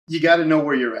you got to know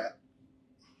where you're at,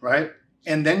 right?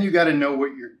 And then you got to know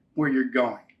where you're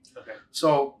going. Okay.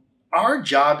 So our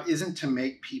job isn't to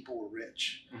make people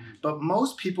rich, Mm-hmm. but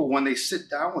most people, when they sit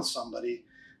down with somebody,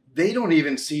 they don't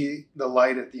even see the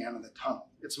light at the end of the tunnel.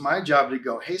 It's my job to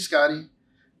go, hey, Scotty,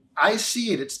 I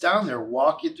see it. It's down there.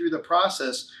 Walk you through the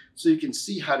process so you can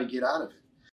see how to get out of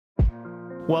it.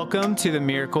 Welcome to the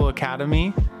Miracle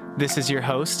Academy. This is your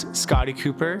host, Scotty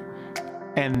Cooper,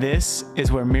 and this is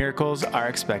where miracles are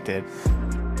expected.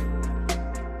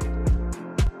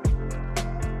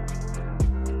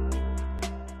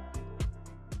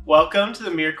 Welcome to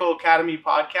the Miracle Academy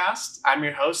podcast. I'm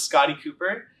your host, Scotty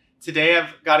Cooper. Today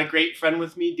I've got a great friend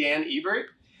with me, Dan Ebert.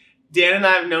 Dan and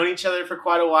I have known each other for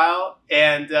quite a while,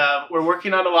 and we're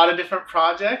working on a lot of different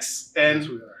projects, and Yes,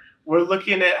 we are. we're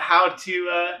looking at how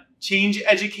to change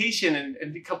education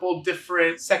in a couple of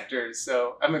different sectors.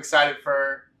 So I'm excited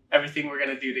for everything we're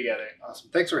going to do together. Awesome.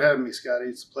 Thanks for having me, Scotty.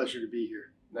 It's a pleasure to be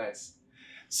here. Nice.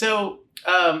 So,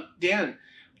 Dan,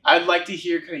 I'd like to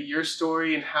hear kind of your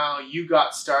story and how you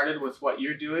got started with what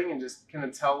you're doing, and just kind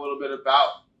of tell a little bit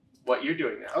about what you're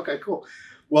doing now. Okay, cool.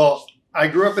 Well, I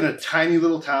grew up in a tiny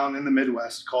little town in the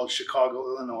Midwest called Chicago,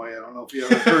 Illinois. I don't know if you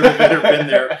ever heard of it or been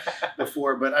there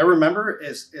before, but I remember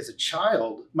as a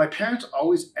child, my parents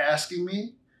always asking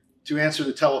me to answer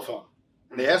the telephone.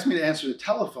 And they asked me to answer the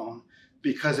telephone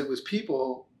because it was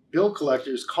people, bill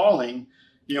collectors, calling,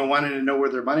 wanting to know where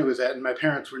their money was at, and my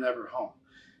parents were never home.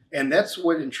 And that's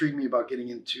what intrigued me about getting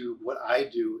into what I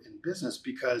do in business,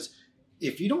 because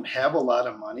if you don't have a lot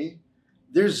of money,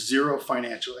 there's zero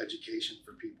financial education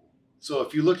for people. So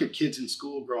if you look at kids in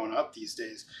school growing up these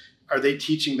days, are they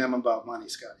teaching them about money,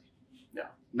 Scotty? No.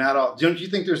 Not all. Don't you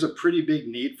think there's a pretty big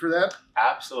need for that?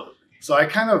 Absolutely. So I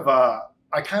kind of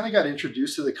got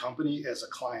introduced to the company as a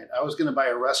client. I was going to buy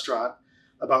a restaurant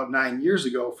about 9 years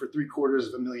ago for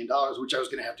 $750,000, which I was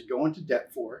going to have to go into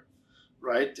debt for,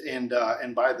 right? And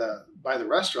buy the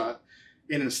restaurant.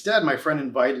 And instead, my friend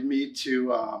invited me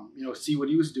to see what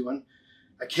he was doing.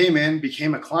 I came in,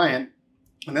 became a client,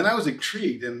 and then I was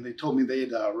intrigued, and they told me they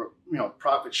had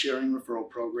profit sharing referral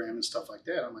program and stuff like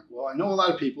that. I'm like, well, I know a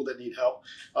lot of people that need help.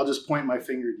 I'll just point my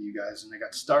finger to you guys. And I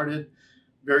got started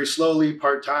very slowly,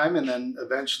 part-time, and then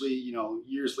eventually,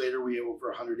 years later, we have over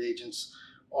 100 agents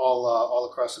all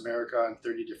across America in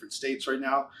 30 different states right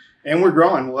now. And we're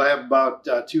growing. We'll have about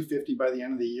 250 by the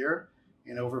end of the year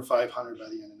and over 500 by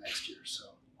the end of next year. So,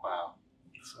 Wow.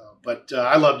 But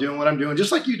I love doing what I'm doing,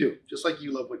 just like you do, just like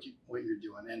you love what you're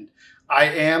doing. And I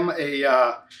am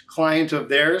a client of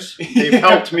theirs. They've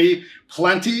helped me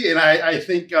plenty. And I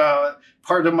think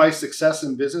part of my success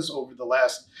in business over the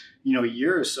last,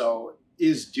 year or so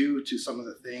is due to some of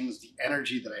the things, the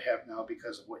energy that I have now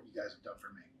because of what you guys have done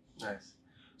for me. Nice.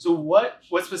 So what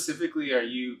specifically are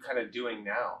you kind of doing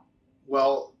now?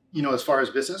 Well, as far as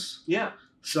business. Yeah.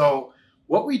 So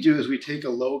what we do is we take a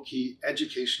low-key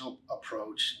educational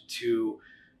approach to,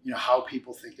 how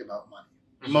people think about money.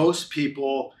 Mm-hmm. Most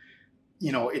people,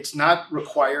 it's not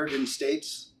required in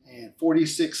states, and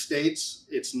 46 states,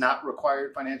 it's not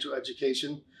required financial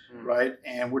education, right?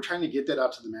 And we're trying to get that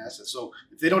out to the masses. So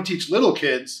if they don't teach little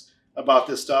kids about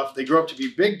this stuff, they grow up to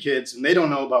be big kids and they don't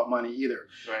know about money either.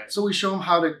 Right. So we show them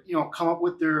how to, come up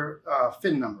with their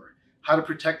FIN number, how to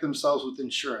protect themselves with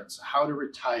insurance, how to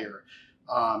retire.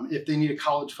 If they need a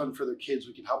college fund for their kids,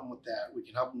 we can help them with that. We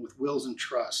can help them with wills and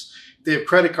trusts. If they have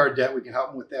credit card debt, we can help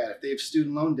them with that. If they have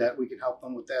student loan debt, we can help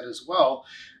them with that as well.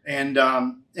 And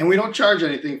we don't charge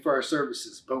anything for our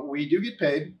services, but we do get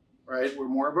paid, right? We're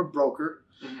more of a broker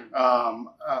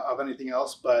of anything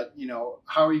else. But,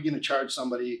 how are you going to charge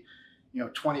somebody,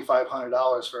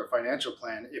 $2,500 for a financial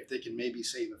plan if they can maybe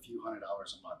save a few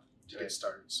 $100s a month to get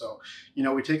started? So,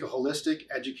 we take a holistic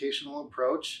educational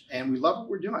approach, and we love what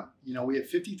we're doing. We have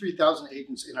 53,000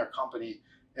 agents in our company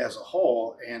as a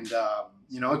whole, and,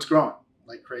 it's growing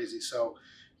like crazy. So,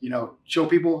 show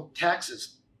people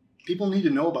taxes. People need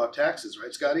to know about taxes,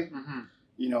 right, Scotty?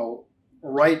 Mm-hmm.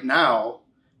 Right now,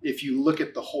 if you look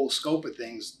at the whole scope of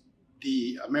things,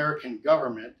 the American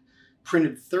government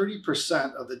printed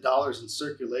 30% of the dollars in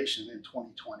circulation in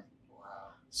 2020. Wow.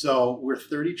 So we're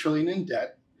 30 trillion in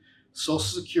debt. Social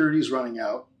Security is running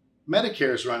out.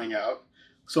 Medicare is running out.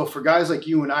 So for guys like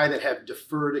you and I that have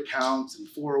deferred accounts and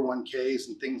 401ks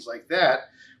and things like that,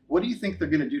 what do you think they're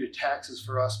going to do to taxes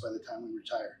for us by the time we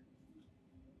retire?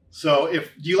 So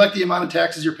do you like the amount of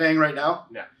taxes you're paying right now?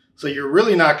 No. So you're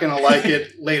really not going to like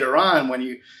it later on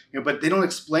when but they don't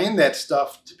explain that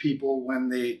stuff to people when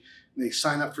they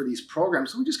sign up for these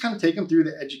programs. So we just kind of take them through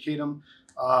to educate them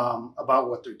about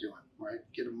what they're doing, right?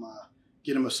 Get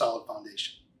them a solid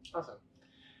foundation. Awesome.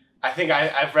 I think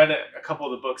I've read a couple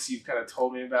of the books you've kind of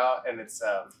told me about, and it's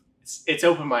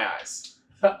opened my eyes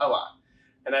a lot.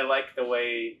 And I like the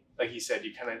way, like you said,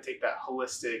 you kind of take that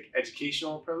holistic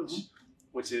educational approach,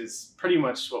 which is pretty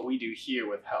much what we do here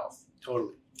with health.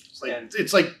 Totally.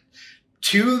 It's like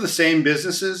two of the same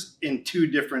businesses in two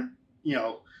different,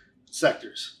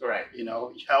 sectors. Right.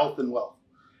 Health and wealth.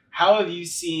 How have you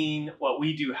seen what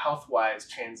we do health-wise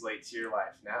translate to your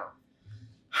life now?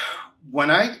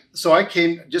 I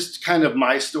came, just kind of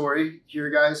my story here,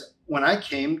 guys. When I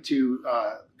came to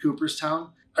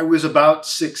Cooperstown, I was about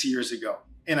 6 years ago.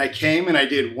 And I came and I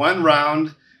did one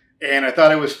round and I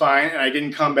thought I was fine. And I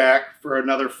didn't come back for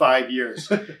another 5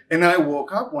 years. And then I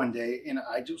woke up one day and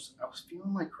I was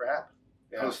feeling like crap.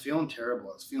 Yeah. I was feeling terrible.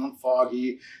 I was feeling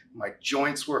foggy. My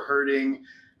joints were hurting.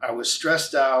 I was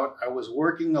stressed out. I was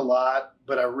working a lot,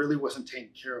 but I really wasn't taking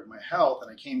care of my health.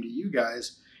 And I came to you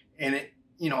guys and it,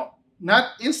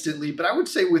 not instantly, but I would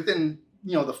say within,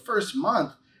 the first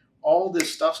month, all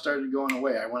this stuff started going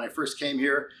away. When I first came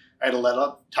here, I had a lot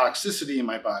of toxicity in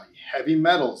my body, heavy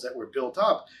metals that were built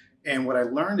up. And what I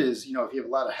learned is, if you have a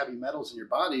lot of heavy metals in your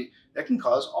body, that can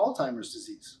cause Alzheimer's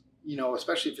disease,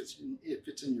 especially if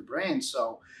it's in your brain.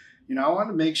 So, I want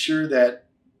to make sure that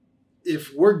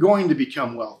if we're going to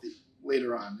become wealthy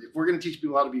later on, if we're going to teach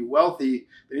people how to be wealthy,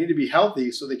 they need to be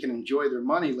healthy so they can enjoy their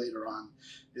money later on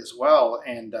as well.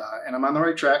 And I'm on the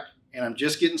right track and I'm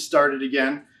just getting started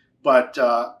again. But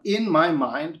in my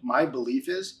mind, my belief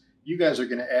is you guys are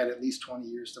going to add at least 20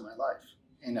 years to my life.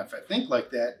 And if I think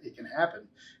like that, it can happen.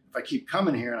 If I keep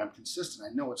coming here and I'm consistent,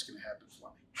 I know what's going to happen for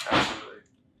me. Absolutely.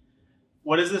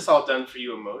 What has this all done for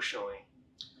you emotionally?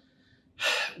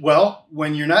 Well,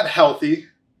 when you're not healthy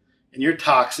and you're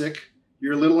toxic,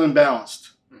 you're a little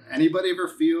imbalanced. Mm-hmm. Anybody ever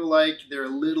feel like they're a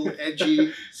little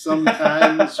edgy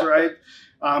sometimes, right?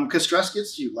 Because stress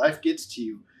gets to you. Life gets to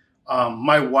you.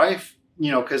 My wife,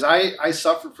 because I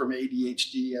suffer from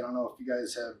ADHD. I don't know if you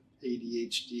guys have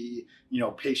ADHD,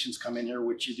 patients come in here,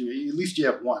 which you do. At least you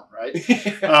have one, right?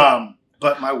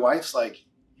 But my wife's like,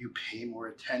 you pay more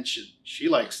attention. She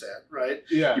likes that, right?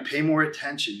 Yeah. You pay more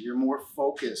attention. You're more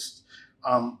focused.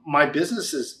 My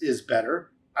business is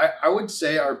better. I would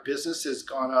say our business has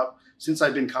gone up since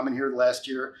I've been coming here last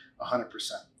year, 100%.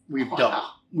 We've doubled.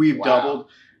 We've doubled.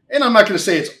 And I'm not going to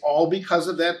say it's all because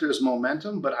of that. There's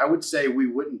momentum, but I would say we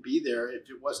wouldn't be there if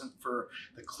it wasn't for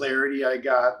the clarity I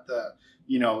got, the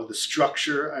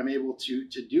structure I'm able to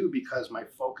do because my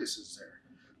focus is there.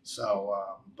 So,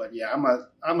 but yeah,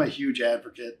 I'm a huge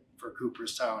advocate for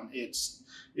Cooperstown. It's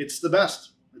the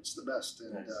best. It's the best,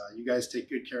 and nice. You guys take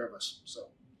good care of us. So,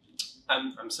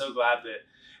 I'm so glad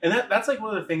and that's like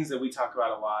one of the things that we talk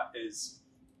about a lot is,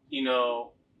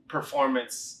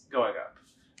 performance going up.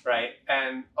 Right.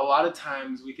 And a lot of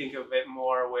times we think of it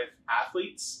more with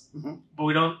athletes, mm-hmm. but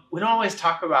we don't always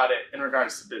talk about it in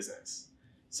regards to business.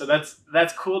 So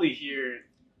that's cool to hear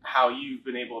how you've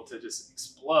been able to just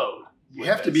explode. You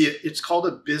have to be, it's called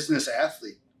a business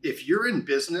athlete. If you're in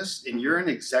business and you're an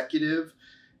executive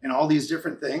and all these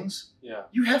different things,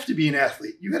 you have to be an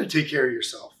athlete. You got to take care of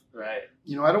yourself. Right.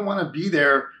 I don't want to be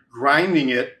there grinding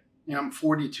it. I'm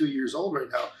 42 years old right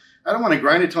now. I don't want to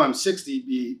grind it till I'm 60,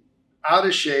 be out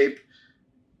of shape,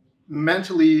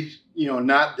 mentally,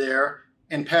 not there,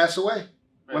 and pass away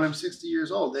when I'm 60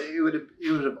 years old. It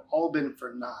would have all been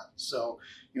for naught. So,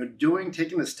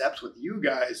 taking the steps with you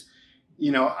guys,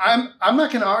 I'm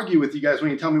not going to argue with you guys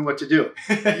when you tell me what to do.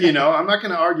 I'm not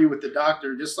going to argue with the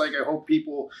doctor, just like I hope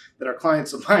people that are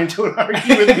clients of mine don't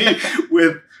argue with me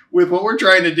with what we're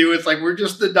trying to do. It's like, we're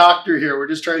just the doctor here. We're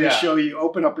just trying to show you,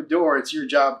 open up a door. It's your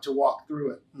job to walk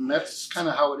through it. And that's kind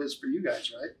of how it is for you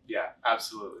guys, right? Yeah,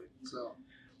 absolutely. So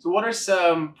what are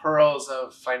some pearls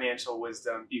of financial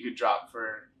wisdom you could drop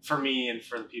for me and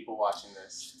for the people watching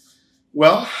this?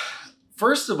 Well,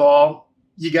 first of all,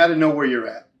 you got to know where you're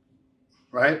at.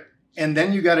 Right? And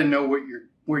then you got to know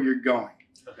where you're going.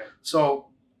 Okay. So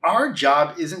our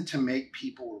job isn't to make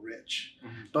people rich.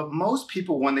 Mm-hmm. But most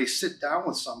people, when they sit down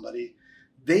with somebody,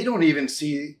 they don't even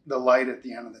see the light at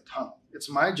the end of the tunnel. It's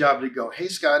my job to go, hey,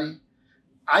 Scotty,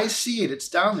 I see it. It's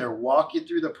down there. Walk you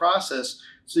through the process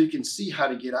so you can see how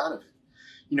to get out of it.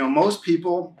 Most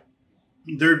people,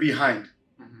 they're behind.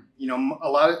 Mm-hmm. A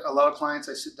lot of clients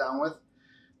I sit down with,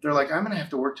 they're like, I'm going to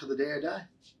have to work till the day I die.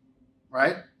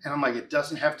 Right? And I'm like, it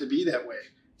doesn't have to be that way.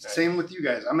 Right. Same with you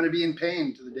guys. I'm going to be in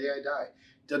pain to the day I die.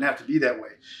 It doesn't have to be that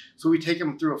way. So we take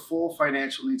them through a full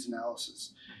financial needs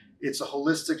analysis. It's a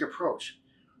holistic approach.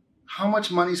 How much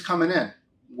money's coming in?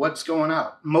 What's going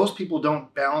out? Most people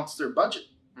don't balance their budget.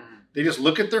 Mm-hmm. They just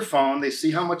look at their phone. They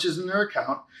see how much is in their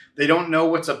account. They don't know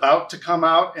what's about to come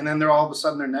out. And then all of a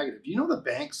sudden they're negative. The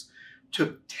banks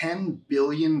took $10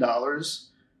 billion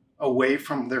away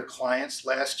from their clients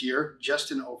last year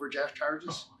just in overdraft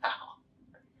charges. Oh, wow.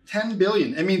 $10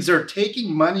 billion. It means they're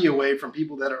taking money away from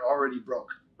people that are already broke.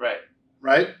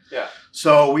 Right? Yeah.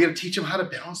 So we got to teach them how to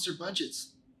balance their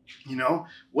budgets. You know,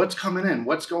 what's coming in,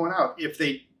 what's going out. If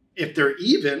they're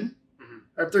even,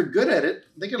 or if they're good at it,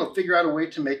 they got to figure out a way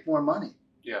to make more money.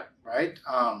 Yeah. Right.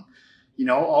 You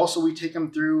know, also we take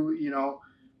them through, you know,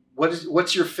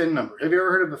 what's your FIN number? Have you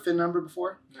ever heard of a FIN number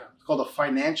before? No. It's called a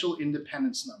financial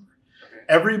independence number. Okay.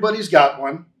 Everybody's got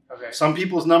one. Okay. Some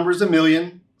people's number is $1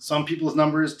 million. Some people's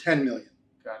number is 10 million.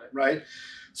 Got it. Right.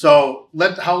 So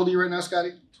how old are you right now,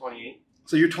 Scotty? 28.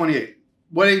 So you're 28.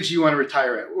 What age do you want to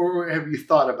retire at? Or have you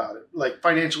thought about it? Like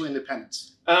financial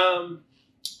independence? I'm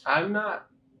not.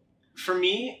 For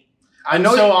me, I'm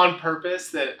know so on purpose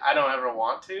that I don't ever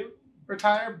want to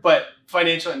retire. But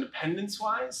financial independence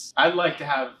wise, I'd like to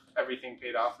have everything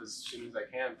paid off as soon as I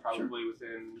can, probably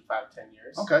within 5-10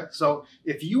 years. Okay. So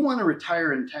if you want to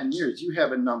retire in 10 years, you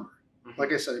have a number.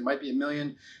 Like I said, it might be $1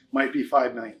 million, might be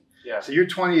 5 million. Yeah. So you're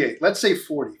 28. Let's say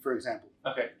 40, for example.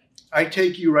 Okay. I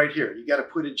take you right here. You got to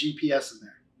put a GPS in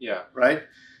there. Yeah. Right?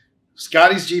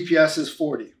 Scotty's GPS is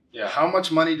 40. Yeah. How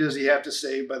much money does he have to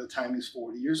save by the time he's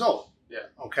 40 years old? Yeah.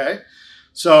 Okay.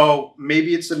 So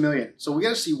maybe it's $1 million. So we got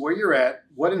to see where you're at,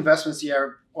 what investments you have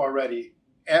already,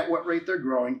 at what rate they're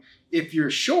growing. If you're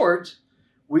short,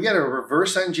 we got to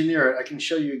reverse engineer it. I can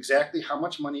show you exactly how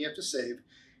much money you have to save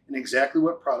and exactly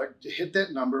what product to hit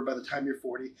that number by the time you're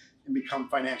 40 and become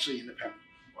financially independent.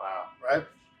 Wow. Right?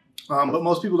 But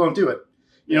most people don't do it.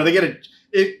 You know, they get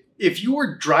if you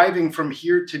were driving from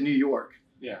here to New York,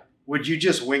 yeah, would you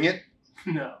just wing it?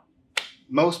 No.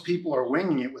 Most people are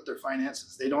winging it with their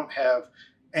finances. They don't have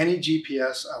any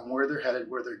GPS on where they're headed,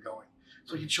 where they're going.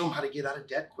 So you can show them how to get out of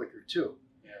debt quicker too.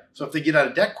 Yeah. So if they get out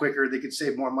of debt quicker, they could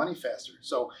save more money faster.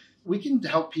 So we can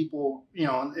help people, you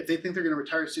know, if they think they're going to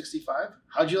retire at 65,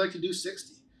 how'd you like to do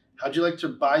 60? How'd you like to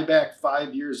buy back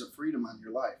 5 years of freedom on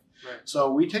your life? Right.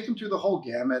 So we take them through the whole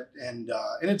gamut, and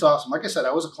it's awesome. Like I said,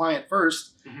 I was a client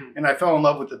first, and I fell in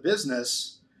love with the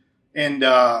business, and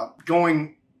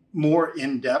going more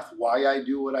in depth why I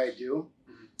do what I do.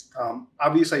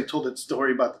 Obviously, I told that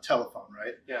story about the telephone,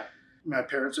 right? Yeah. My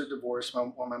parents are divorced.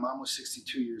 When my mom was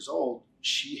 62 years old,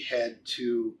 she had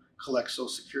to collect Social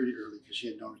Security early because she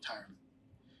had no retirement,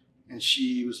 and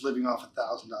she was living off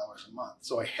 $1,000 a month.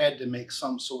 So I had to make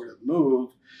some sort of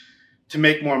move to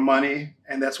make more money,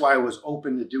 and that's why I was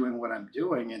open to doing what I'm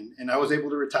doing. And I was able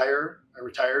to retire. I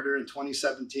retired her in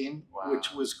 2017, wow,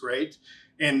 which was great.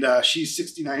 And she's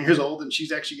 69 years old, and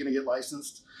she's actually going to get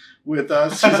licensed with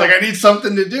us. She's like, I need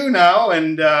something to do now,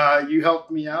 and you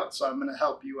helped me out, so I'm going to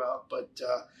help you out.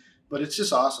 But it's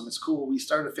just awesome. It's cool. We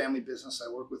started a family business. I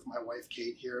work with my wife,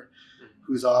 Kate, here,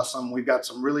 who's awesome. We've got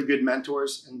some really good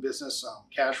mentors in business.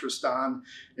 Cash Rastan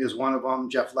is one of them.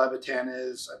 Jeff Levitan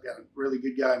is. I've got a really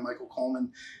good guy, Michael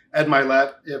Coleman. Ed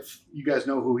Milet, if you guys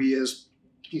know who he is,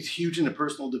 he's huge into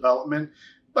personal development.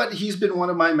 But he's been one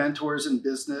of my mentors in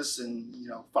business, and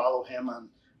follow him on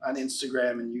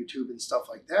Instagram and YouTube and stuff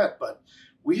like that. But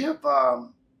we have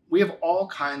all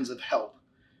kinds of help.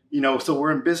 So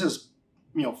we're in business,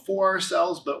 for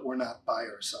ourselves, but we're not by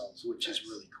ourselves, which is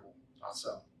really cool.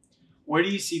 Awesome. Where do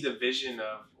you see the vision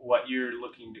of what you're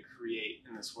looking to create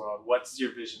in this world? What's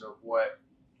your vision of what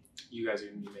you guys are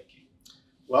going to be making?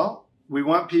 Well, we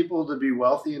want people to be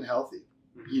wealthy and healthy.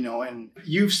 And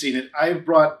you've seen it. I've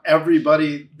brought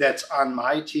everybody that's on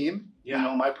my team,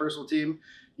 my personal team,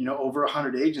 over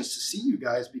 100 agents to see you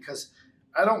guys, because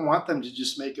I don't want them to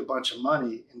just make a bunch of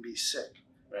money and be sick.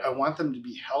 Right. I want them to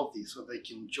be healthy so they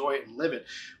can enjoy it and live it,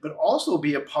 but also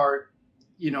be a part,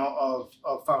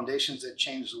 of foundations that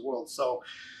change the world. So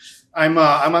I'm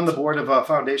on the board of a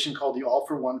foundation called the All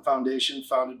for One Foundation,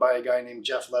 founded by a guy named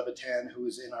Jeff Levitan, who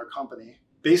is in our company.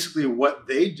 Basically, what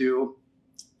they do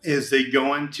is they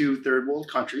go into third world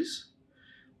countries,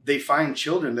 they find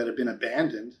children that have been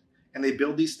abandoned, and they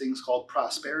build these things called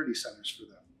prosperity centers for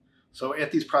them. So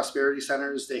at these prosperity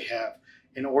centers, they have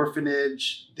an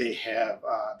orphanage, they have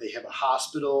a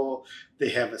hospital, they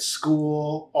have a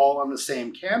school, all on the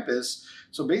same campus.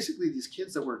 So basically, these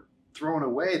kids that were thrown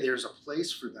away, there's a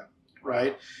place for them,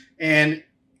 right? And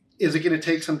is it going to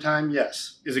take some time?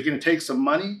 Yes. Is it going to take some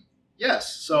money?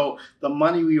 Yes. So the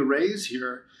money we raise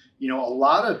here, a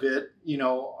lot of it,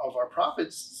 of our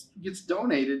profits gets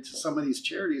donated to some of these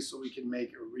charities so we can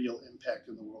make a real impact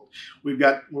in the world.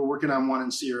 We're working on one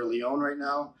in Sierra Leone right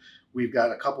now. We've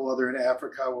got a couple other in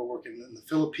Africa. We're working in the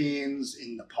Philippines,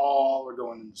 in Nepal. We're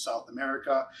going into South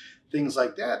America, things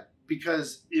like that.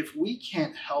 Because if we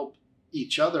can't help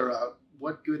each other out,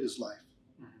 what good is life?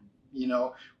 You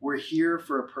know, we're here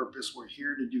for a purpose. We're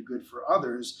here to do good for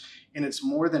others. And it's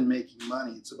more than making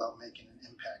money. It's about making an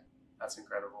impact. That's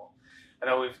incredible. I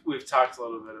know we've talked a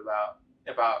little bit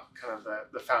about kind of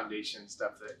the foundation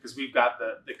stuff, because we've got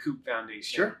the Coop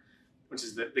Foundation, Sure. which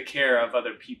is the care of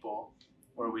other people,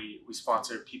 where we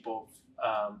sponsor people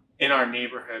in our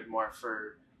neighborhood more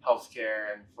for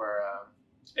healthcare and for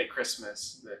at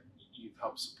Christmas that you've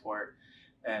helped support.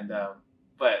 And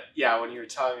but yeah, when you were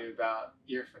telling me about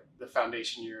the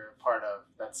foundation you're a part of,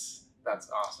 that's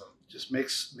awesome. Just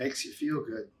makes you feel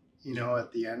good, you know,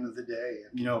 at the end of the day.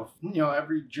 You know,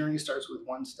 every journey starts with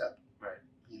one step. Right.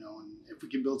 You know, and if we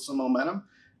can build some momentum,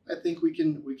 I think we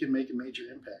can make a major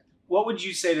impact. What would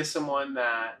you say to someone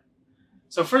that?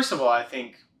 So first of all, I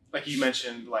think, like you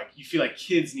mentioned, like you feel like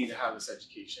kids need to have this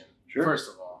education. Sure. First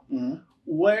of all, Mm-hmm.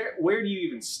 where do you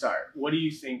even start? What do you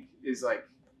think is like?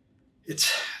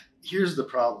 Here's the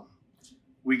problem.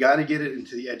 We got to get it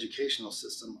into the educational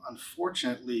system.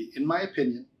 Unfortunately, in my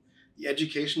opinion, the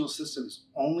educational system is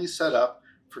only set up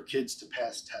for kids to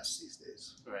pass tests these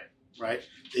days. Right?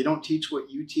 They don't teach what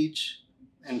you teach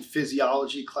in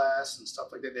physiology class and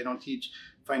stuff like that. They don't teach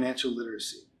financial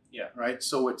literacy. Yeah. Right?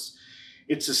 So it's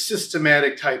a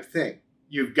systematic type thing.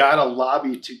 You've got to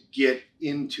lobby to get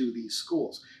into these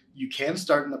schools. You can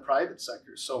start in the private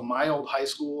sector. So my old high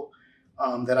school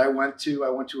that I went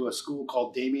to a school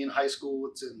called Damien High School.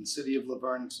 It's in the city of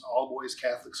Laverne. It's an all-boys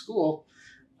Catholic school.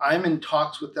 I'm in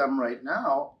talks with them right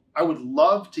now. I would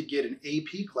love to get an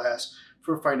AP class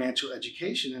for financial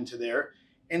education into there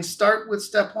and start with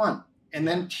step one, and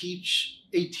then teach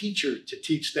a teacher to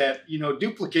teach that, you know,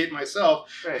 duplicate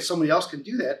myself. Right. So somebody else can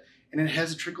do that. And it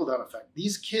has a trickle-down effect.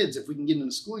 These kids, if we can get into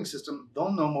the schooling system,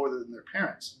 they'll know more than their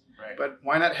parents. Right. But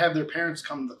why not have their parents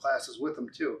come to the classes with them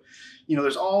too? You know,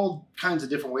 there's all kinds of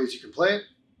different ways you can play it.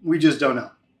 We just don't know,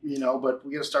 you know, but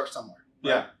we got to start somewhere.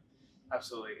 Right? Yeah,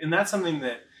 absolutely. And that's something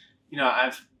that, you know,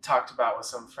 I've talked about with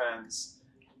some friends,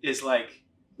 is like,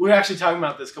 we were actually talking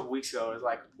about this a couple weeks ago. Is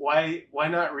like, why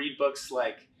not read books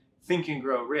like Think and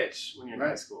Grow Rich when you're in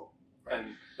high school? Right. And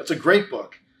that's a great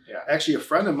book. Yeah. Actually, a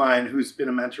friend of mine who's been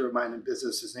a mentor of mine in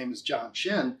business, his name is John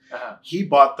Shin. Uh-huh. He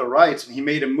bought the rights and he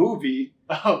made a movie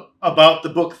about the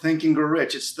book Think and Grow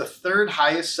Rich. It's the third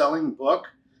highest selling book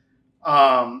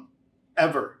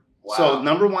ever. Wow. So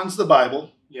number one's the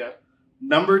Bible. Yeah.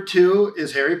 Number two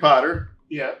is Harry Potter.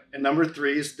 Yeah. And number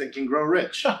three is Think and Grow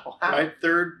Rich. Wow. Right?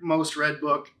 Third most read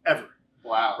book ever.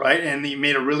 Wow. Right? And he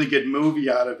made a really good movie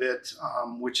out of it,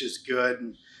 which is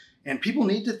good. And people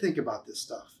need to think about this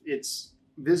stuff. It's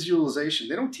visualization.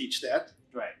 They don't teach that.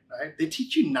 Right? They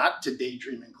teach you not to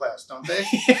daydream in class, don't they?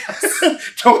 Yes.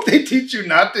 Don't they teach you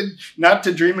not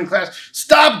to dream in class?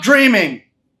 Stop dreaming.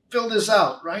 Fill this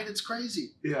out, right? It's crazy.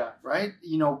 Yeah. Right?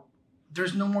 You know,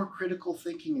 there's no more critical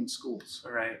thinking in schools.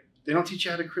 Right. They don't teach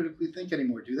you how to critically think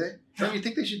anymore, do they? Don't you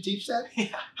think they should teach that?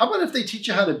 Yeah. How about if they teach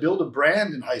you how to build a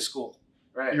brand in high school?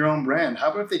 Right. Your own brand.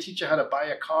 How about if they teach you how to buy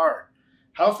a car?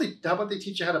 How about they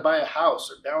teach you how to buy a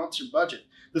house or balance your budget?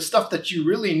 The stuff that you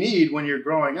really need when you're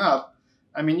growing up.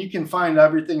 I mean, you can find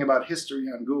everything about history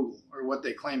on Google, or what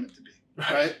they claim it to be,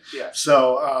 right? Yeah.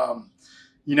 So,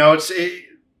 you know,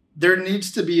 there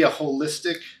needs to be a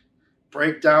holistic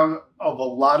breakdown of a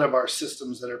lot of our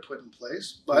systems that are put in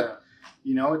place. But,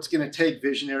 you know, it's going to take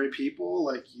visionary people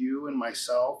like you and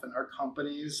myself and our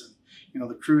companies and, you know,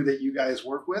 the crew that you guys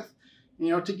work with,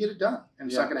 you know, to get it done. And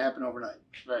it's not going to happen overnight.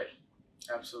 Right.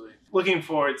 Absolutely. Looking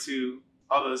forward to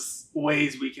all those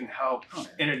ways we can help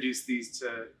introduce these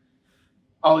to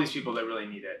all these people that really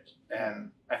need it.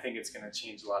 And I think it's going to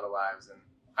change a lot of lives, and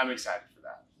I'm excited for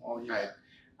that. Well,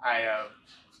 yeah.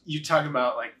 You talk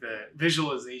about like the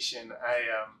visualization.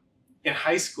 In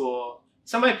high school,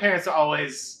 some of my parents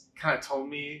always kind of told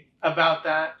me about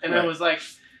that. And I was like,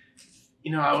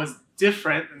 you know, I was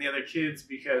different than the other kids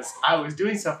because I was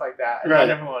doing stuff like that, and not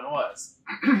everyone was.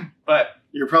 But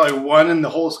you're probably one in the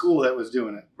whole school that was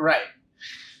doing it. Right.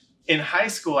 In high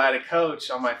school, I had a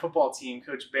coach on my football team,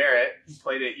 Coach Barrett, who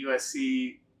played at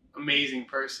USC, amazing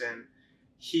person.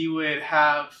 He would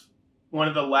have one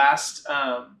of the last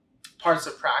parts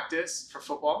of practice for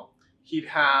football. He'd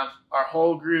have our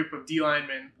whole group of D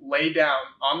linemen lay down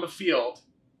on the field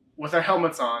with our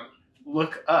helmets on,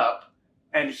 look up,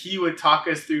 and he would talk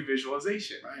us through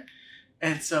visualization. Right.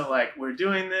 And so, like, we're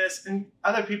doing this, and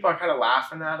other people are kind of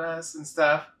laughing at us and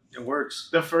stuff. It works.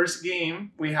 The first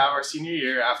game we have our senior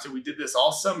year, after we did this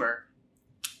all summer,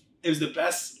 it was the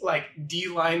best, like,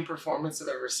 D-line performance I've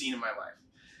ever seen in my life.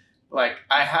 Like,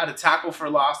 I had a tackle for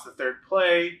loss the third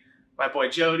play. My boy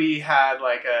Jody had,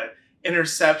 like, a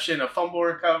interception, a fumble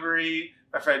recovery.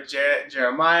 My friend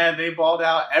Jeremiah, they balled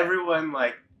out. Everyone,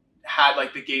 like, had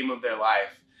like the game of their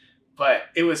life. But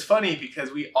it was funny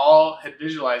because we all had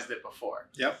visualized it before.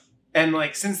 Yep. And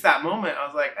like since that moment, I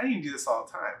was like, I need to do this all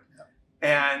the time. Yep.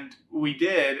 And we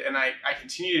did, and I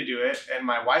continue to do it, and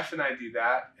my wife and I do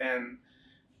that, and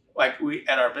like we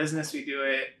at our business we do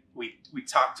it. We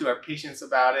talk to our patients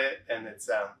about it, and it's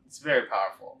very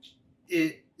powerful.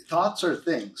 Thoughts are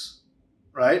things,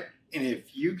 right? And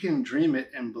if you can dream it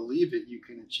and believe it, you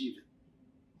can achieve it,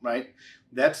 right?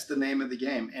 That's the name of the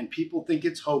game. And people think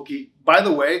it's hokey. By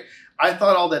the way, I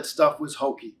thought all that stuff was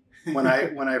hokey when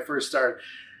I first started.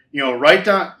 Write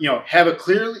down, have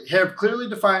clearly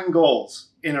defined goals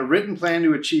in a written plan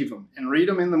to achieve them, and read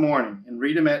them in the morning and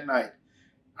read them at night.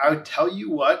 I would tell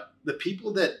you what, the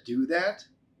people that do that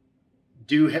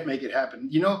do make it happen.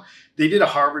 They did a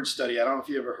Harvard study. I don't know if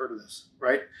you ever heard of this,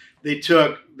 right? They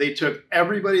took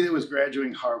everybody that was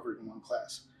graduating Harvard in one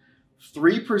class.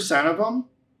 3% of them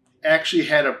actually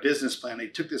had a business plan. They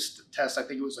took this test, I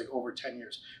think it was like over 10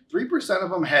 years. 3% of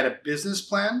them had a business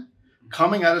plan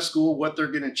coming out of school, what they're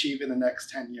going to achieve in the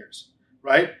next 10 years,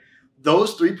 right?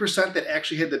 Those 3% that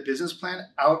actually had the business plan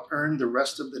out-earned the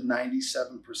rest of the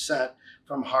 97%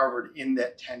 from Harvard in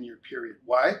that 10-year period.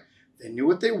 Why? They knew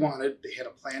what they wanted. They had a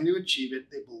plan to achieve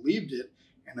it. They believed it,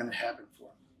 and then it happened for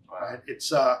them. Wow. Right?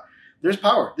 It's there's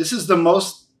power.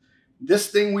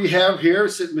 This thing we have here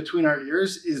sitting between our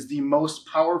ears is the most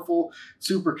powerful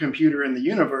supercomputer in the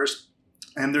universe,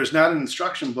 and there's not an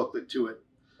instruction booklet to it.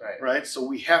 Right? So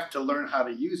we have to learn how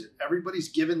to use it. Everybody's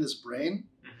given this brain.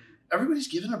 Everybody's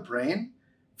given a brain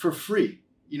for free.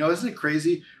 Isn't it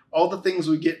crazy? All the things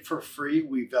we get for free,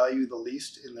 we value the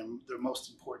least, and they're the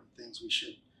most important things we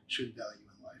should value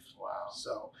in life. Wow.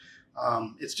 So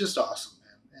it's just awesome,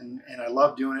 man. And I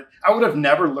love doing it. I would have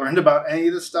never learned about any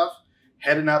of this stuff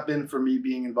had it not been for me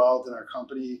being involved in our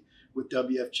company with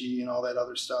WFG and all that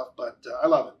other stuff. But I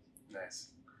love it. Nice.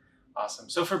 Awesome.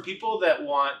 So for people that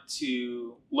want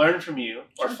to learn from you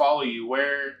or follow you,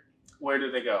 where do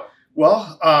they go?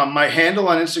 Well, my handle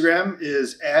on Instagram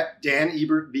is at Dan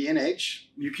Ebert B&H.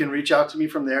 You can reach out to me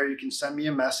from there. You can send me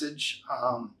a message.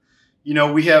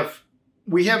 We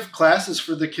have classes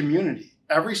for the community.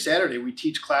 Every Saturday we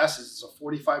teach classes. It's a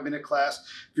 45-minute class.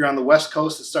 If you're on the West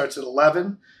Coast, it starts at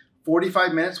 11.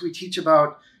 45 minutes. We teach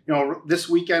about, this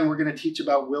weekend we're going to teach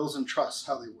about wills and trusts,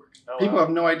 how they work. Oh, People wow. have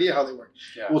no idea how they work.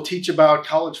 Yeah. We'll teach about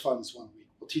college funds one week.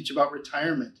 We'll teach about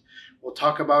retirement. We'll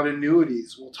talk about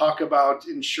annuities. We'll talk about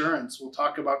insurance. We'll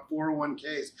talk about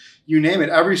 401ks. You name it.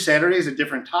 Every Saturday is a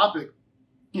different topic,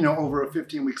 over a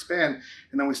 15-week span.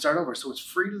 And then we start over. So it's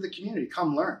free to the community.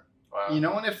 Come learn. Wow.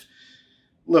 And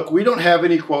look, we don't have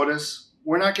any quotas.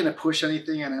 We're not going to push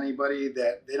anything on anybody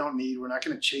that they don't need. We're not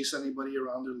going to chase anybody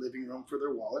around their living room for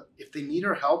their wallet. If they need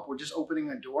our help, we're just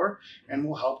opening a door and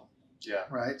we'll help them. Yeah.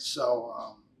 Right. So,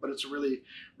 but it's a really,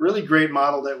 really great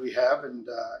model that we have. And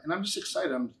I'm just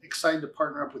excited. I'm excited to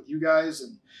partner up with you guys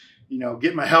and,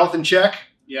 get my health in check.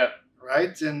 Yeah.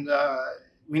 Right. And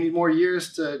we need more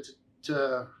years to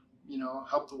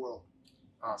help the world.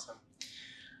 Awesome.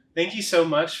 Thank you so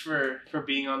much for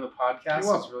being on the podcast. It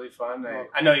was really fun.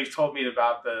 I know you've told me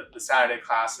about the Saturday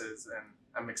classes, and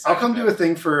I'm excited. I'll come do a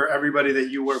thing for everybody that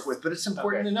you work with, but it's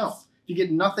important to know. If you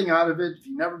get nothing out of it, if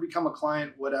you never become a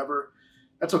client, whatever,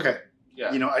 that's okay.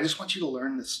 Yeah. I just want you to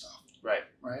learn this stuff. Right.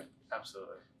 Right.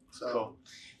 Absolutely. So cool.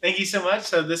 Thank you so much.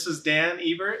 So this was Dan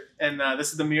Ebert, and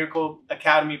this is the Miracle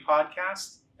Academy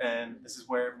podcast, and this is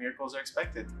where miracles are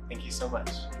expected. Thank you so much.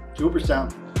 Cooperstown.